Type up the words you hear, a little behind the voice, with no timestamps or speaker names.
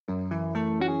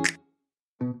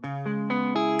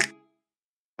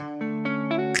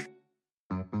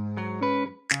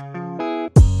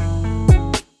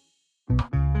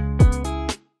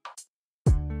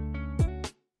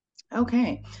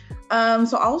Okay.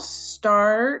 So I'll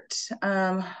start.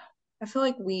 I feel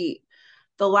like the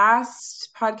last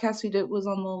podcast we did was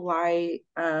on the light.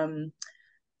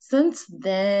 Since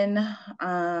then,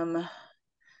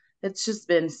 it's just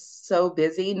been so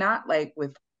busy, not like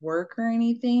with work or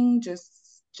anything,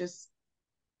 just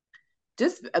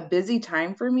a busy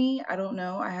time for me. I don't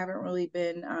know. I haven't really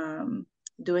been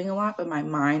doing a lot, but my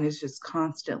mind is just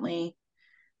constantly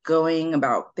going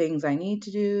about things I need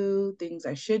to do, things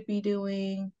I should be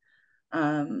doing,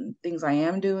 things I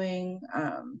am doing.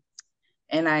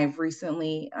 And I've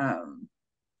recently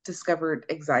discovered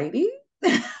anxiety.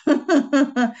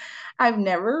 I've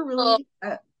never Oh,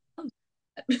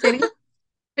 really say it again.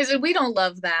 I said we don't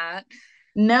love that.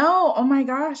 No, oh my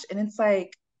gosh. And it's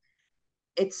like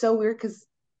it's so weird because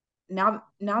now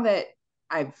that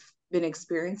I've been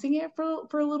experiencing it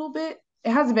for a little bit,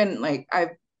 it hasn't been like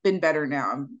I've been better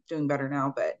now. I'm doing better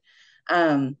now, but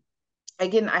um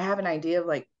again, I have an idea of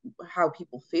like how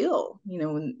people feel,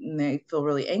 when they feel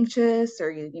really anxious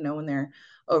or, when they're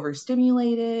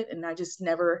overstimulated. And I just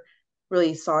never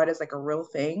really saw it as like a real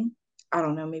thing. I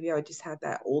don't know. Maybe I would just have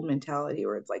that old mentality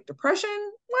where it's like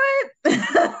depression. What?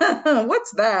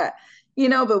 What's that?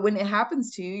 But when it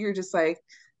happens to you, you're just like,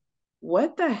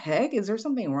 what the heck? Is there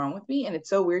something wrong with me? And it's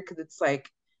so weird because it's like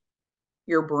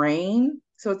your brain.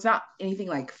 So it's not anything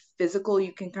like physical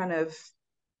you can kind of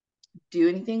do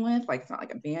anything with. Like it's not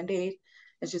like a band-aid.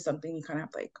 It's just something you kind of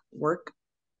have to like work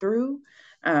through.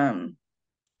 Um,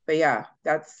 but yeah,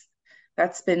 that's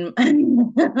been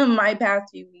my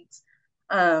past few weeks.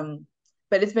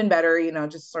 But it's been better,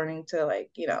 just learning to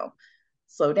like,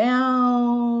 slow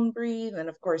down, breathe, and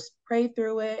of course pray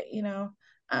through it.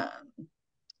 Um,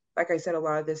 like I said, a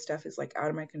lot of this stuff is like out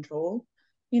of my control.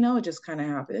 It just kind of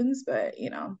happens, but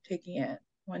taking it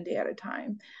one day at a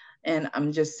time. And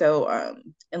I'm just so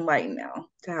enlightened now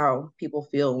to how people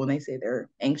feel when they say they're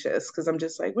anxious. Cause I'm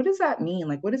just like, what does that mean?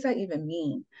 Like, what does that even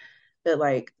mean? That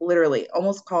like literally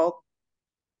almost called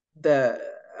the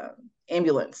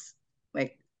ambulance,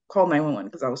 like called 911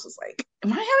 because I was just like,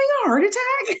 am I having a heart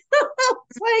attack?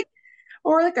 It's like,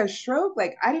 or like a stroke.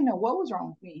 Like, I didn't know what was wrong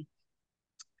with me.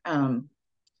 Um,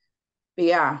 but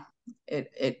yeah,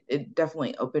 it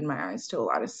definitely opened my eyes to a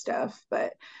lot of stuff.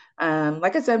 But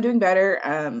like I said, I'm doing better.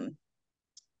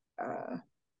 Uh,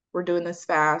 we're doing this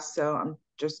fast, so I'm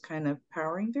just kind of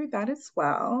powering through that as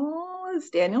well as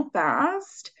Daniel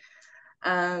fast.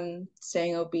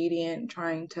 Staying obedient,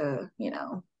 trying to,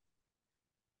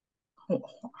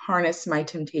 harness my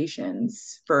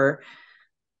temptations for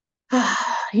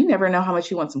you never know how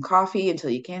much you want some coffee until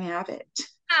you can't have it.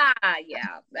 Ah,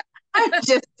 yeah. I'm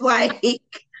just like,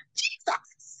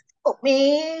 Jesus, help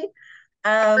me.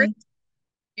 First Um,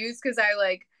 news because I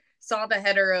like saw the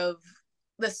header of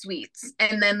the sweets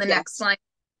and then the next yes. line,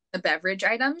 the beverage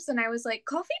items, and I was like,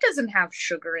 coffee doesn't have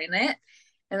sugar in it.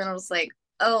 And then I was like,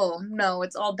 oh no,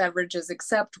 it's all beverages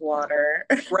except water.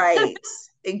 Right.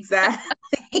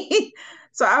 Exactly.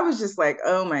 So I was just like,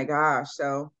 oh my gosh.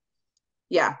 So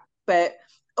yeah. But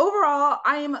overall,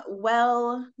 I am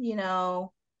well,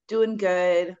 doing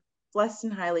good, blessed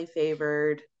and highly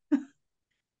favored,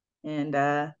 and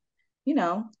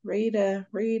ready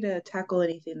to tackle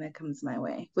anything that comes my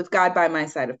way. With God by my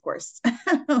side, of course.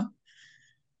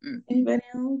 Anybody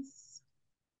else?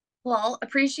 Well,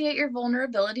 appreciate your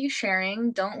vulnerability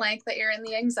sharing. Don't like that you're in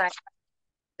the anxiety.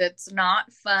 It's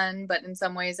not fun, but in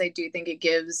some ways, I do think it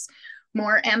gives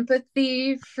more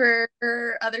empathy for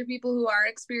other people who are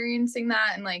experiencing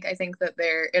that. And like, I think that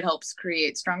it helps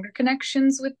create stronger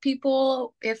connections with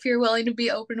people if you're willing to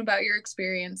be open about your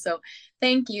experience. So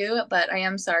thank you, but I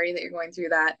am sorry that you're going through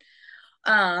that.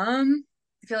 I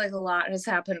feel like a lot has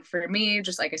happened for me.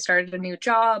 Just like I started a new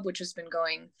job, which has been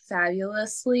going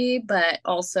fabulously, but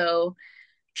also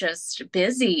just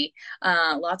busy.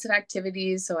 Lots of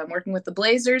activities. So I'm working with the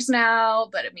Blazers now,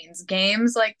 but it means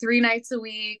games like 3 nights a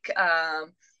week,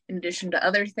 in addition to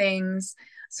other things.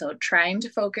 So trying to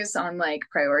focus on like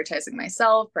prioritizing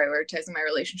myself, prioritizing my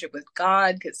relationship with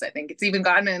God, because I think it's even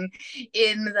gotten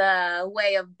in the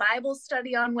way of Bible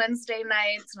study on Wednesday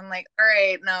nights. And I'm like, all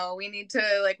right, no, we need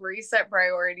to like reset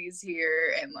priorities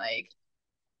here and like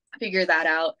figure that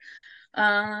out.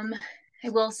 um, I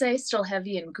will say still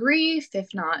heavy in grief, if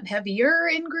not heavier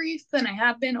in grief than I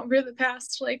have been over the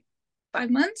past like 5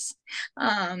 months.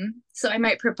 So I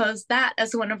might propose that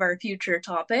as one of our future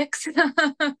topics.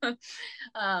 But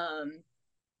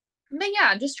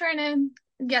yeah, just trying to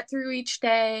get through each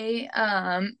day.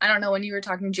 I don't know, when you were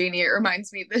talking, Janie, it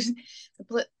reminds me that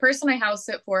the person I house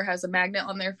sit for has a magnet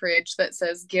on their fridge that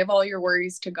says, "Give all your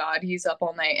worries to God. He's up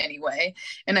all night anyway."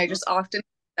 And I just often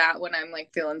that when I'm like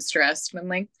feeling stressed, and I'm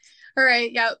like, All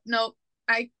right, yeah, no,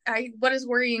 what is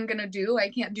worrying gonna do? I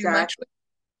can't do much Exactly. with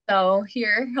it. So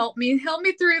here, help me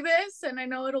through this, and I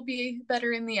know it'll be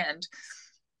better in the end.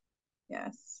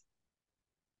 Yes.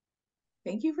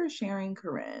 Thank you for sharing,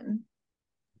 Corinne.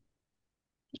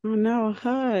 Oh no,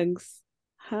 hugs.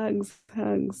 Hugs,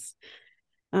 hugs.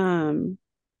 Um,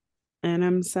 and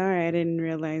I'm sorry I didn't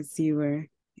realize you were,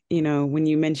 when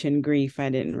you mentioned grief, I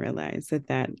didn't realize that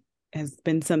that has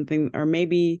been something, or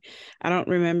maybe I don't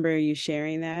remember you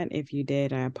sharing that. If you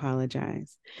did, I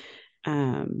apologize.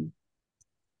 Um,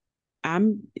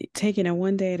 I'm taking it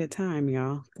one day at a time,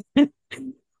 y'all.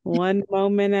 One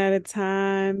moment at a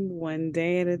time, one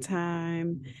day at a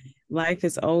time. Life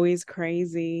is always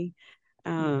crazy.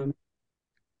 Um,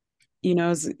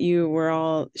 as you were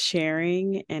all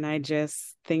sharing, and I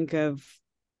just think of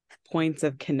points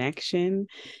of connection.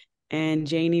 And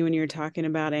Janie, when you're talking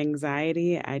about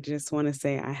anxiety, I just want to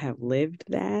say I have lived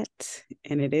that,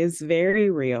 and it is very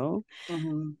real.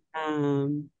 Mm-hmm.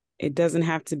 Um, it doesn't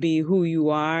have to be who you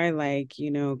are, like,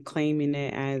 claiming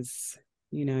it as,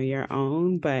 your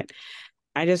own, but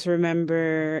I just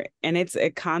remember, and it's a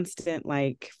constant,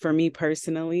 like, for me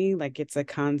personally, like, it's a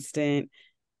constant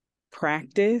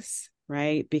practice,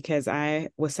 right? Because I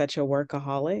was such a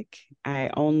workaholic.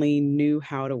 I only knew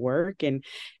how to work. And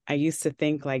I used to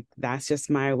think like that's just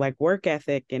my like work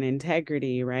ethic and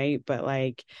integrity, right? But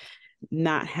like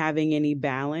not having any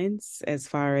balance as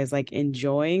far as like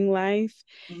enjoying life.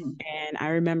 Mm-hmm. And I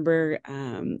remember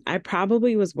I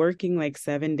probably was working like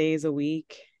 7 days a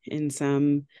week in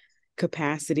some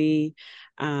capacity.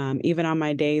 Even on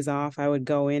my days off, I would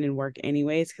go in and work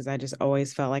anyways because I just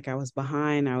always felt like I was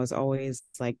behind. I was always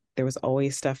like, there was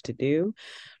always stuff to do.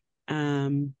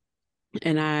 Um,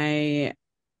 and I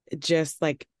just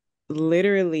like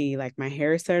literally, like my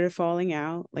hair started falling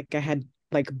out. Like I had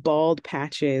like bald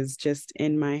patches just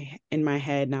in my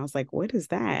head. And I was like, what is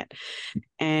that?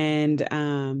 And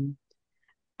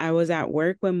I was at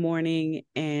work one morning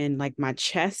and like my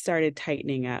chest started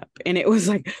tightening up and it was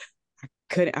like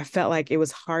I felt like it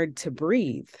was hard to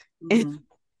breathe. Mm-hmm.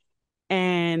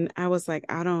 And I was like,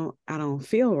 I don't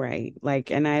feel right.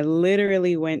 Like, and I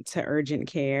literally went to urgent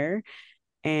care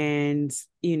and,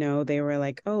 they were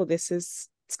like, oh, it's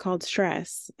called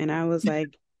stress. And I was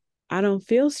like, I don't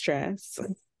feel stress.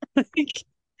 Like,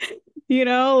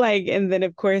 like, and then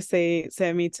of course they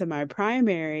sent me to my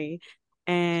primary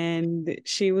and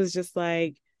she was just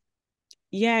like,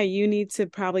 yeah, you need to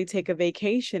probably take a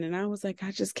vacation. And I was like,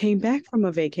 I just came back from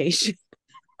a vacation.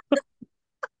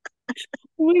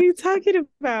 What are you talking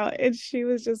about? And she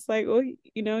was just like, well,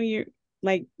 you're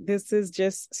like, this is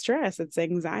just stress. It's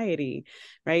anxiety,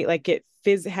 right? Like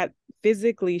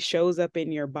physically shows up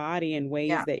in your body in ways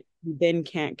Yeah. that you then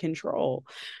can't control.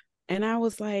 And I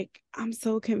was like, I'm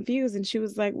so confused. And she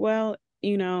was like, well,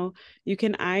 you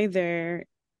can either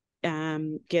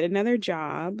get another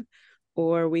job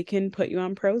or we can put you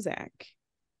on Prozac.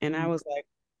 And I Mm-hmm. was like,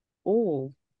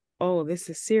 oh, this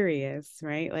is serious,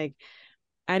 right? Like,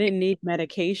 I didn't need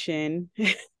medication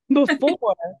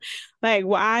before. Like,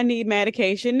 well, I need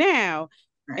medication now.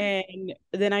 Right. And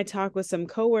then I talked with some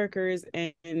coworkers,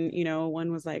 and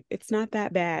one was like, it's not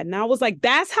that bad. And I was like,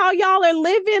 that's how y'all are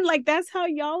living? Like, that's how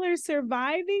y'all are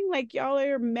surviving? Like, y'all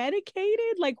are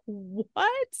medicated? Like, what?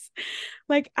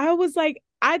 Like, I was like,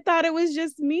 I thought it was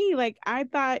just me. Like, I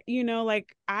thought,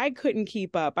 like I couldn't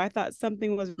keep up. I thought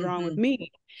something was wrong with Mm-hmm.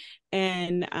 me.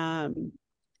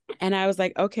 And I was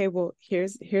like, okay, well,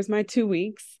 here's my 2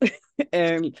 weeks.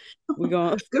 And we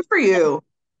going Good for you.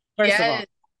 first of all,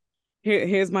 Yes.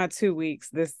 here's my 2 weeks.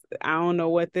 This I don't know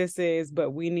what this is, but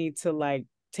we need to like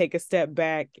take a step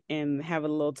back and have a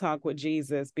little talk with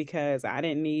Jesus because I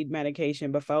didn't need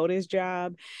medication before this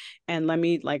job. And let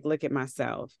me like look at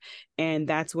myself. And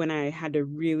that's when I had to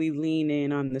really lean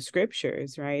in on the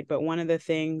scriptures, right? But one of the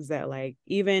things that like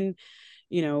even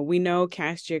we know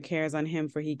cast your cares on him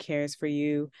for he cares for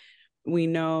you. We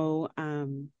know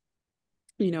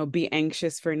be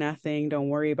anxious for nothing, don't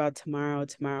worry about tomorrow,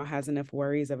 tomorrow has enough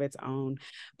worries of its own.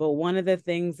 But one of the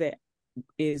things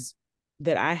is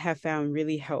that I have found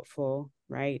really helpful,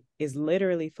 right, is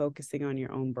literally focusing on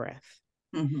your own breath.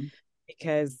 Mm-hmm.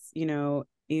 Because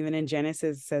even in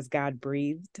Genesis it says God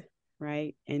breathed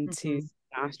right into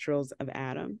Mm-hmm. nostrils of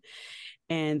Adam.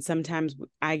 And sometimes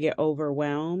I get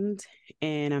overwhelmed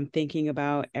and I'm thinking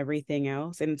about everything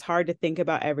else. And it's hard to think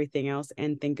about everything else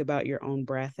and think about your own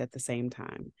breath at the same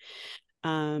time.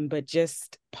 But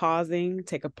just pausing,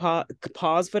 take a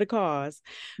pause for the cause,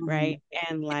 Mm-hmm. right?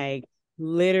 And like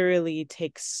literally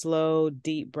take slow,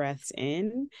 deep breaths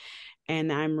in.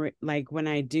 And like when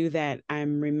I do that,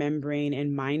 I'm remembering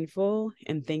and mindful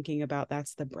and thinking about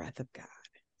that's the breath of God.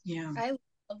 Yeah. I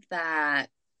love that.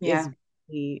 Is Yeah.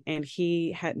 me, and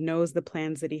he knows the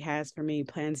plans that he has for me,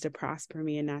 plans to prosper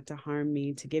me and not to harm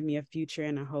me, to give me a future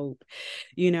and a hope,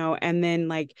 and then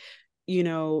like,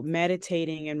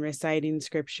 meditating and reciting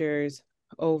scriptures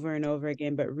over and over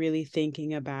again, but really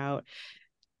thinking about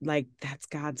like that's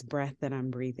God's breath that I'm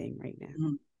breathing right now.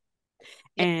 Mm-hmm.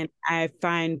 Yeah. And I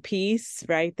find peace,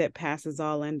 right, that passes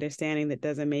all understanding, that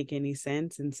doesn't make any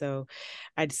sense. And so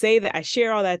I'd say that I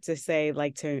share all that to say,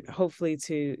 like, to hopefully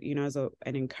to, as an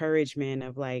encouragement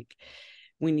of like,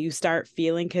 when you start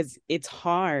feeling, because it's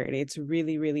hard, it's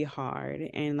really, really hard.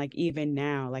 And like, even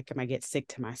now, like, I get sick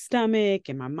to my stomach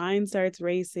and my mind starts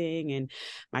racing and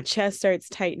my chest starts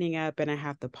tightening up, and I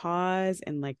have to pause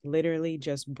and like literally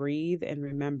just breathe and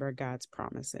remember God's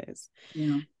promises.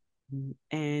 Yeah.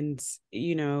 And,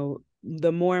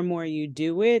 the more and more you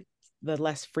do it, the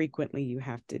less frequently you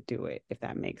have to do it, if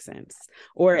that makes sense.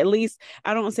 Or at least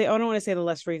I don't want to say the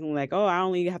less frequently, like, oh, I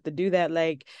only have to do that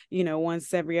like,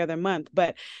 once every other month.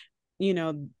 But,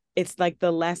 it's like the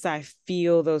less I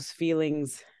feel those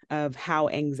feelings of how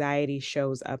anxiety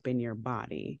shows up in your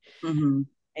body. Mm-hmm.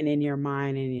 And in your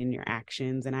mind and in your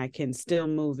actions, and I can still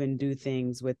move and do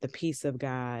things with the peace of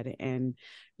God, and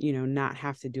not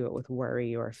have to do it with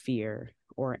worry or fear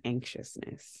or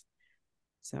anxiousness.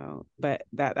 So but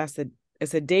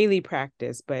it's a daily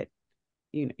practice, but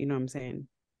you know what I'm saying.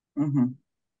 Mm-hmm.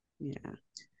 Yeah.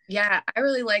 Yeah, I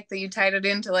really like that you tied it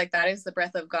into like that is the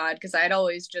breath of God, because I'd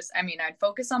always just, I mean, I'd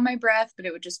focus on my breath, but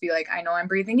it would just be like, I know I'm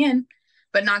breathing in,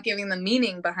 but not giving the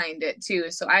meaning behind it too.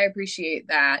 So I appreciate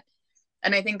that.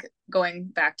 And I think going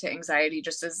back to anxiety,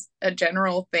 just as a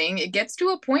general thing, it gets to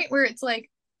a point where it's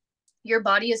like your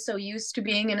body is so used to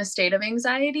being in a state of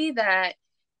anxiety that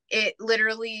it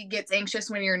literally gets anxious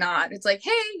when you're not. It's like,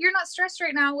 hey, you're not stressed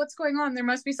right now. What's going on? There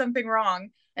must be something wrong.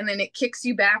 And then it kicks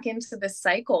you back into this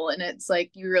cycle. And it's like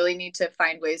you really need to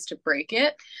find ways to break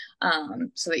it,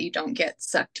 so that you don't get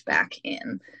sucked back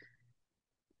in.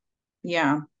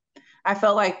 Yeah. I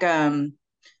felt like when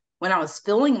I was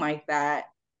feeling like that,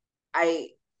 I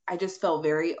I just felt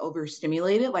very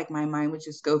overstimulated. Like my mind would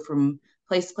just go from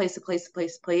place to place to place to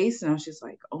place to place. And I was just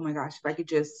like, oh my gosh, if I could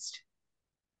just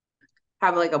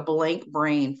have like a blank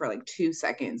brain for like 2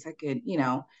 seconds, I could,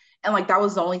 and like that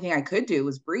was the only thing I could do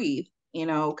was breathe,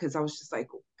 because I was just like,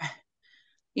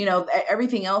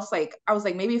 everything else, like I was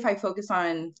like, maybe if I focus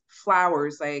on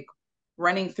flowers, like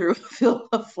running through a field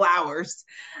of flowers,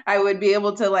 I would be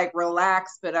able to like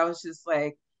relax. But I was just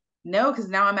like, no, because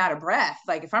now I'm out of breath.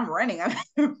 Like if I'm running, I'm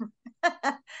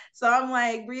so I'm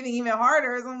like breathing even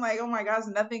harder. So I'm like, oh my gosh,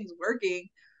 nothing's working.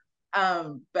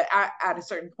 But at a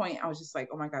certain point, I was just like,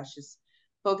 oh my gosh, just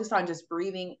focus on just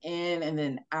breathing in and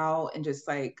then out, and just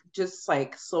like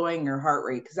slowing your heart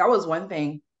rate, because that was one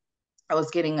thing I was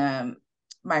getting.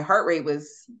 My heart rate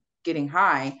was getting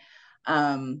high.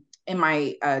 And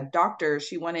my doctor,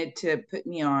 she wanted to put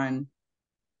me on.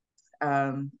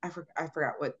 I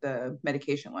forgot what the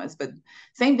medication was, but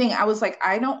same thing. I was like,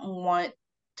 I don't want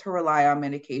to rely on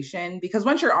medication, because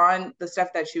once you're on the stuff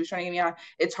that she was trying to get me on,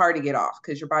 it's hard to get off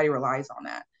because your body relies on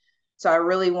that. So I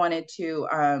really wanted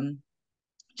to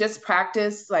just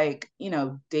practice, like,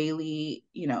 daily,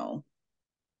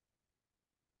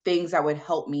 things that would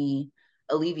help me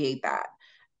alleviate that.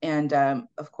 And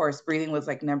of course, breathing was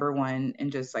like number one,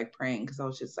 and just like praying, because I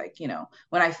was just like,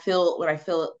 when I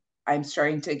feel I'm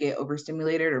starting to get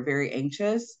overstimulated or very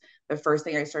anxious, the first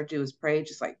thing I start to do is pray,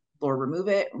 just like, Lord, remove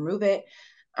it,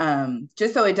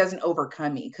 just so it doesn't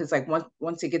overcome me. Because like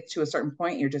once it gets to a certain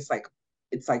point, you're just like,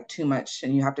 it's like too much,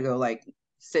 and you have to go like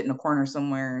sit in a corner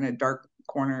somewhere, in a dark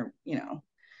corner,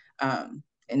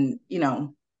 and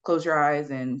close your eyes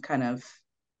and kind of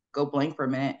go blank for a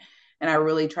minute. And I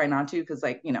really try not to, because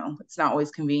like, it's not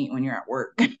always convenient when you're at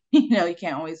work. You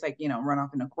can't always like, run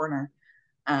off in a corner.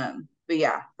 But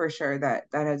yeah, for sure, that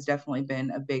has definitely been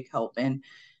a big help. And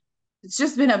it's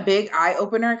just been a big eye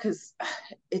opener, because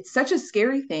it's such a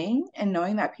scary thing. And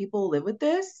knowing that people live with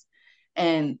this,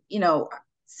 and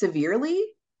severely,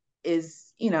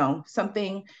 is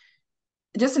something,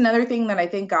 just another thing that I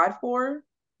thank God for,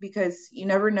 because you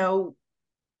never know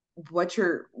what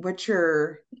your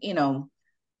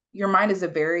mind is a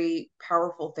very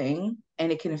powerful thing,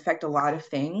 and it can affect a lot of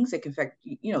things. It can affect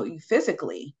you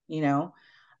physically,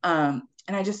 and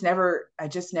I just never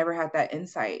had that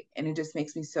insight, and it just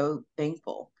makes me so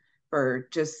thankful for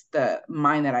just the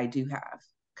mind that I do have,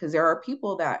 because there are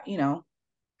people that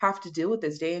have to deal with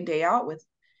this day in day out with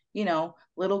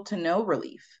little to no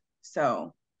relief.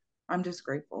 So I'm just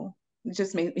grateful. It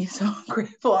just made me so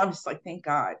grateful. I'm just like, thank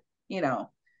God, you know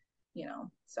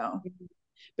so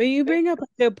But you bring up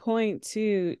a good point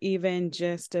too, even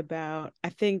just about, I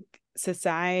think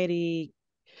society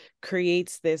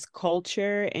creates this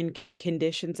culture and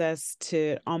conditions us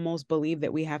to almost believe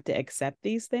that we have to accept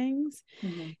these things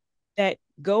Mhm. that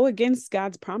go against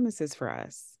God's promises for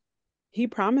us. He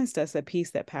promised us a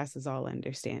peace that passes all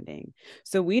understanding.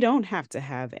 So we don't have to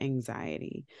have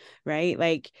anxiety, right?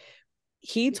 Like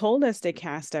he told us to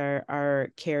cast our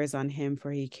cares on him,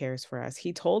 for he cares for us.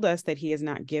 He told us that he has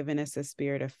not given us a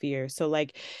spirit of fear. So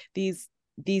like these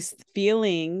these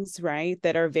feelings, right,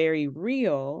 that are very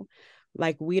real,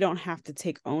 like we don't have to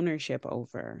take ownership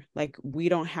over. Like we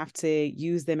don't have to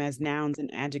use them as nouns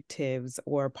and adjectives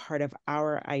or part of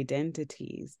our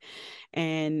identities.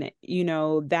 And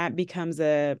that becomes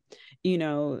you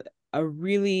know a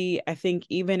really, I think,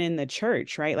 even in the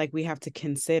church, right, like we have to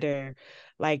consider,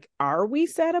 like, are we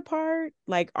set apart?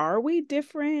 Like, are we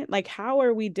different? Like, how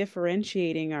are we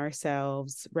differentiating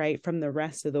ourselves, right, from the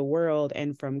rest of the world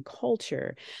and from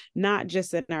culture, not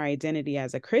just in our identity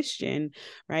as a Christian,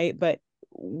 right, but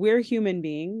we're human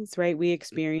beings, right? We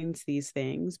experience these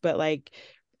things, but like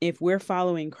if we're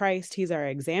following Christ, he's our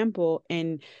example.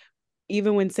 And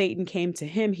even when Satan came to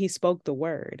him, he spoke the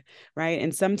word, right?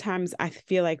 And sometimes I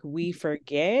feel like we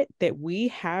forget that we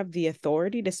have the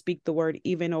authority to speak the word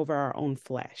even over our own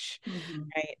flesh, Mhm.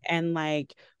 right? And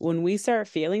like when we start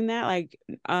feeling that, like,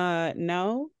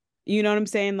 no, you know what I'm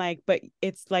saying? Like, but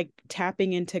it's like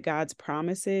tapping into God's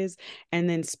promises and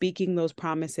then speaking those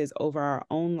promises over our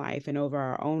own life and over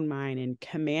our own mind and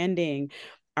commanding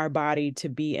our body to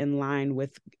be in line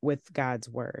with God's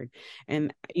word.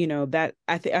 And that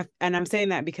I think, and I'm saying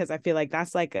that because I feel like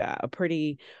that's like a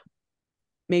pretty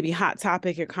maybe hot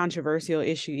topic or controversial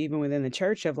issue even within the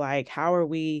church, of like, how are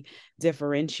we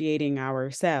differentiating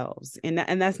ourselves? And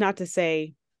that's not to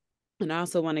say, and I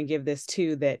also want to give this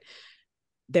too,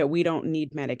 that we don't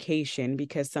need medication,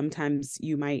 because sometimes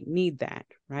you might need that,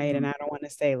 right? And Mhm. I don't want to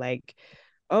say like,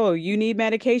 oh, you need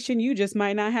medication, you just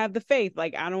might not have the faith.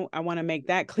 Like I want to make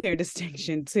that clear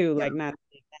distinction too, Yeah. like not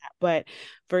that. But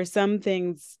for some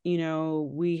things,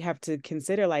 we have to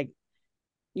consider, like,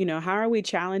 how are we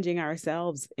challenging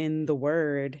ourselves in the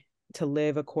word to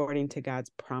live according to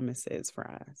God's promises for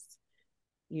us?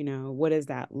 What does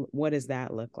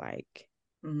that look like?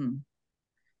 Mhm.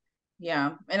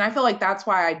 Yeah. And I feel like that's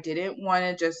why I didn't want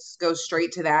to just go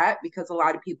straight to that, because a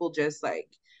lot of people just like,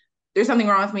 there's something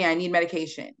wrong with me, I need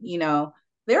medication.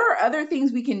 There are other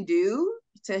things we can do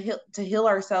to heal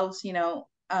ourselves,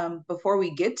 before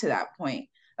we get to that point.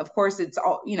 Of course, it's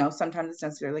all, sometimes it's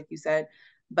necessary, like you said,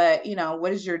 but what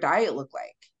does your diet look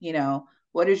like?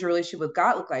 What does your relationship with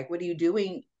God look like? What are you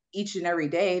doing each and every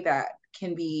day that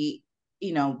can be,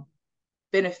 you know,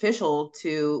 beneficial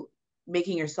to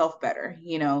making yourself better,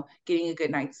 getting a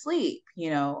good night's sleep,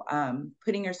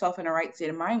 putting yourself in a right state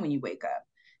of mind when you wake up,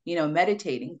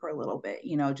 meditating for a little bit,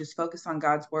 just focus on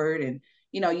God's word. And,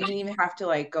 you don't even have to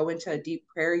like go into a deep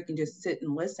prayer. You can just sit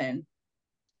and listen.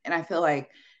 And I feel like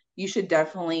you should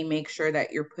definitely make sure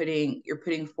that you're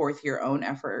putting forth your own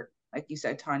effort, like you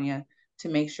said, Tanya, to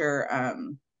make sure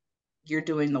you're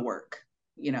doing the work,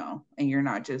 and you're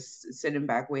not just sitting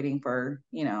back waiting for,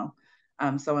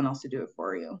 someone else to do it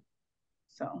for you.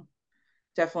 So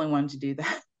definitely wanted to do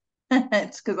that.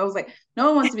 It's because I was like, no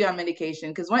one wants to be on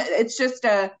medication, because it's just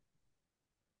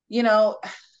you know,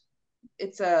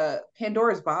 it's a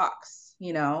Pandora's box,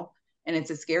 and it's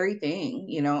a scary thing,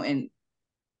 and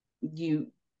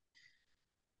you,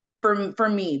 for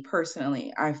me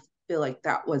personally, I feel like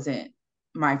that wasn't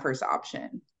my first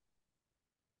option.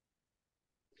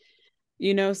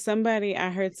 I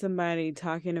heard somebody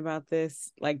talking about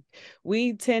this. Like,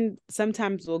 we tend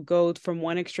sometimes will go from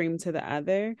one extreme to the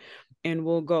other, and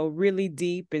we'll go really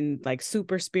deep and like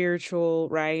super spiritual,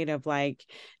 right? Of like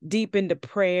deep into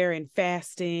prayer and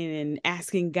fasting and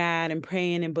asking God and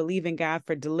praying and believing God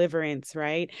for deliverance,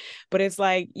 right? But it's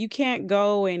like you can't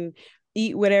go and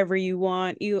eat whatever you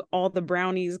want, eat all the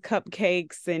brownies,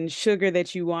 cupcakes, and sugar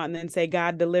that you want, and then say,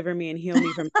 God, deliver me and heal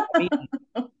me from diabetes.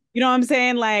 You know what I'm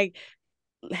saying? Like,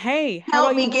 hey, how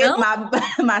Help about you? me get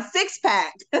No. my six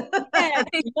pack Yes,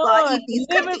 while I Lord, eat these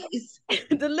deliver cookies.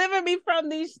 deliver me from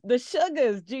the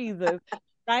sugars, Jesus.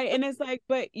 Right. And it's like,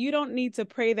 but you don't need to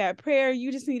pray that prayer.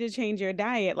 You just need to change your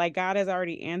diet. Like God has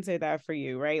already answered that for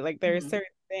you, right? Like there are Mhm. certain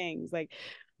things, like,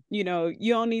 you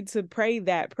don't need to pray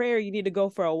that prayer. You need to go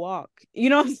for a walk. You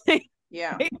know what I'm saying?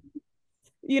 Yeah.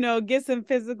 Get some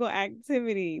physical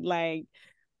activity. Like,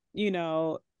 you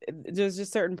know, there's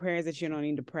just certain prayers that you don't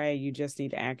need to pray. You just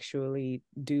need to actually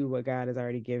do what God has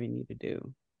already given you to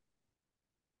do.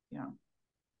 Yeah.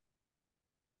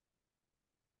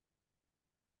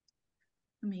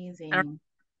 Amazing.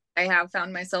 I have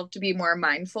found myself to be more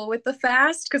mindful with the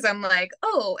fast because I'm like,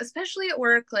 oh, especially at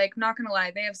work, like, not gonna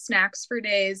lie, they have snacks for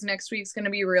days. Next week's gonna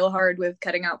be real hard with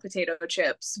cutting out potato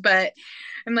chips. But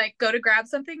I'm like, go to grab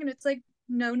something, and it's like,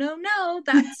 no, no, no,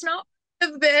 that's not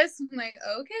of this. I'm like,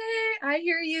 okay, I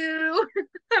hear you.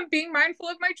 I'm being mindful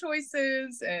of my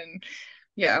choices. And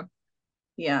yeah.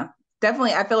 Yeah,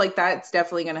 definitely. I feel like that's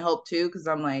definitely going to help too, because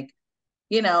I'm like,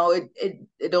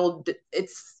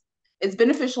 it's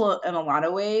beneficial in a lot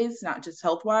of ways, not just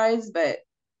health wise, but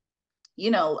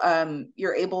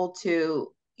you're able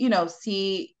to,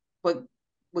 see what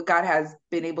God has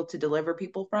been able to deliver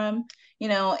people from,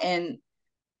 and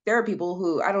there are people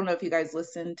who, I don't know if you guys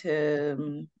listened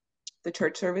to the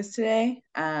church service today.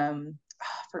 I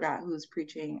forgot who was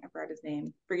preaching. I forgot his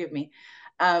name. Forgive me.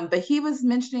 But he was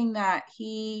mentioning that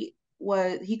he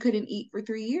couldn't eat for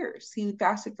 3 years. He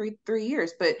fasted for 3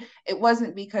 years, but it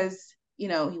wasn't because he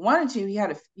wanted to. He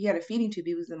had a feeding tube.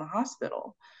 He was in the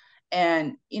hospital,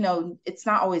 and it's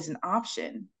not always an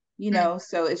option.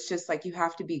 So it's just like you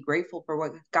have to be grateful for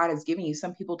what God has given you.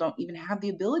 Some people don't even have the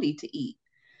ability to eat,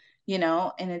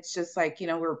 and it's just like,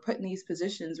 we're put in these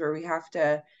positions where we have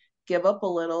to give up a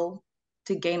little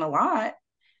to gain a lot.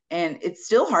 And it's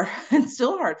still hard. It's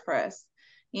still hard for us,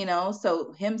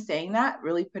 so him saying that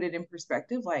really put it in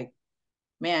perspective. Like,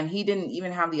 man, he didn't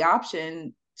even have the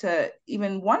option to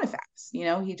even want to fast.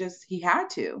 He had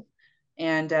to.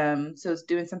 And so it's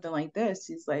doing something like this.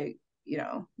 He's like,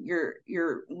 you're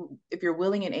if you're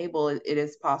willing and able, it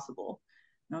is possible.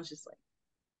 And I was just like,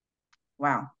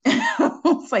 wow.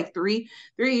 It's like three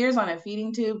years on a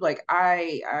feeding tube. Like,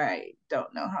 I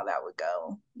don't know how that would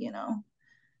go,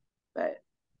 but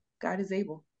God is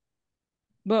able.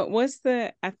 But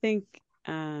I think,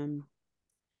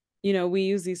 we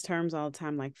use these terms all the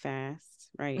time, like fast,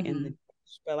 right? Mm-hmm.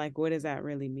 But like, what does that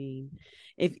really mean?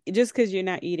 If just because you're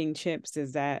not eating chips,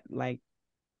 does that like,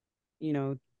 you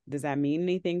know, does that mean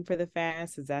anything for the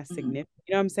fast? Is that Mm-hmm. significant?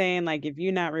 You know what I'm saying? Like, if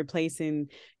you're not replacing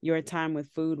your time with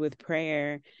food with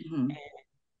prayer Mm-hmm. and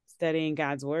studying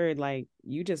God's word, like,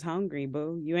 you just hungry,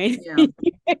 boo. You ain't, Yeah.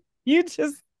 you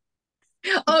just,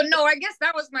 Oh no, I guess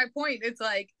that was my point. It's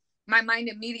like my mind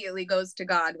immediately goes to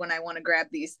God when I want to grab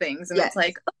these things. And it's Yes.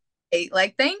 like, okay,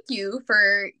 like, thank you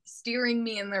for steering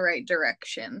me in the right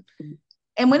direction.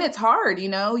 And when it's hard, you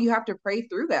have to pray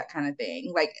through that kind of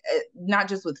thing. Like, not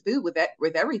just with food,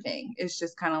 with everything. It's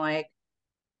just kind of like,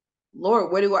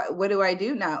 Lord, what do I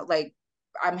do now? Like,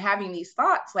 I'm having these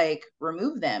thoughts, like,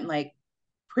 remove them, like,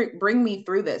 bring me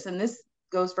through this. And this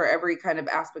goes for every kind of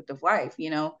aspect of life.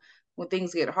 When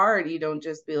things get hard, you don't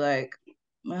just be like,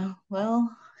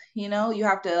 well, you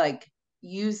have to, like,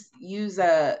 use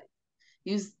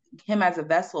him as a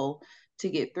vessel to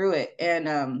get through it.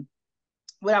 And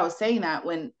what I was saying, that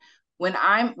when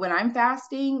I'm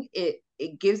fasting, it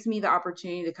gives me the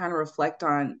opportunity to kind of reflect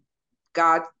on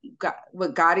God,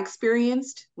 what God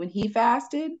experienced when he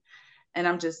fasted. And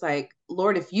I'm just like,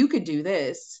 Lord, if you could do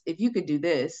this,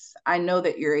 I know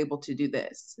that you're able to do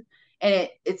this. And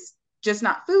it's just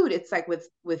not food. It's like with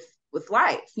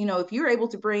life. If you're able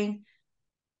to bring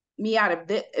me out of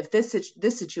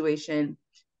this situation,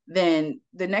 then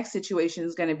the next situation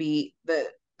is going to be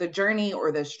the journey,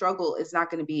 or the struggle is not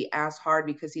going to be as hard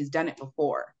because he's done it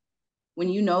before. When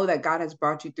you know that God has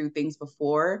brought you through things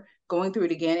before, going through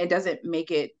it again, it doesn't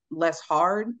make it less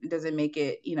hard. It doesn't make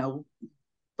it,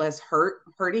 less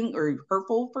hurting or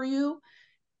hurtful for you.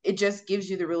 It just gives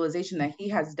you the realization that he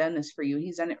has done this for you.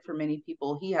 He's done it for many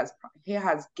people. He has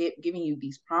given you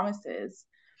these promises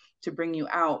to bring you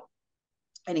out,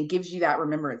 and it gives you that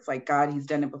remembrance, like, God, he's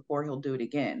done it before, he'll do it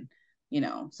again.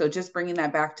 So just bringing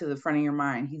that back to the front of your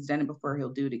mind. He's done it before, he'll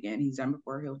do it again. He's done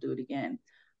before, he'll do it again.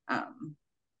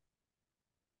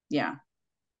 Yeah.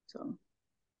 So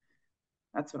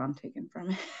that's what I'm taking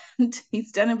from it.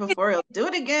 He's done it before, he'll do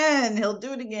it again. He'll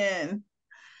do it again.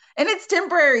 And it's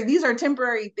temporary. These are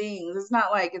temporary things. It's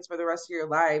not like it's for the rest of your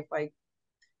life. Like,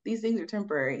 these things are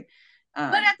temporary.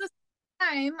 But um at the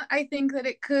same time, I think that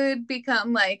it could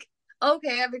become like,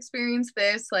 okay, I've experienced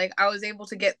this. Like, I was able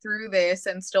to get through this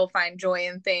and still find joy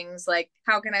in things. Like,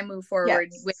 how can I move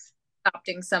forward with yes,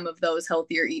 adopting some of those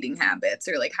healthier eating habits?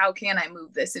 Or like, how can I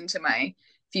move this into my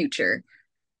future?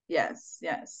 yes,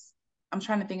 yes. I'm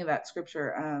trying to think of that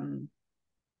scripture,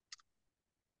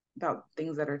 about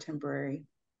things that are temporary.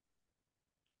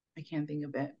 I can't think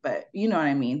of it, but you know what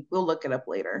I mean. We'll look it up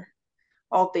later.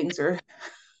 All things are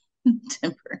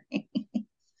temporary.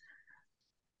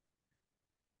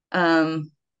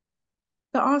 um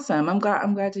but awesome. I'm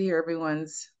glad to hear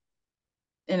everyone's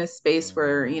in a space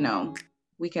where,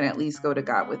 we can at least go to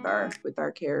God with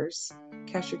our cares.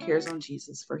 Cast your cares on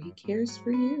Jesus, for he cares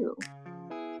for you.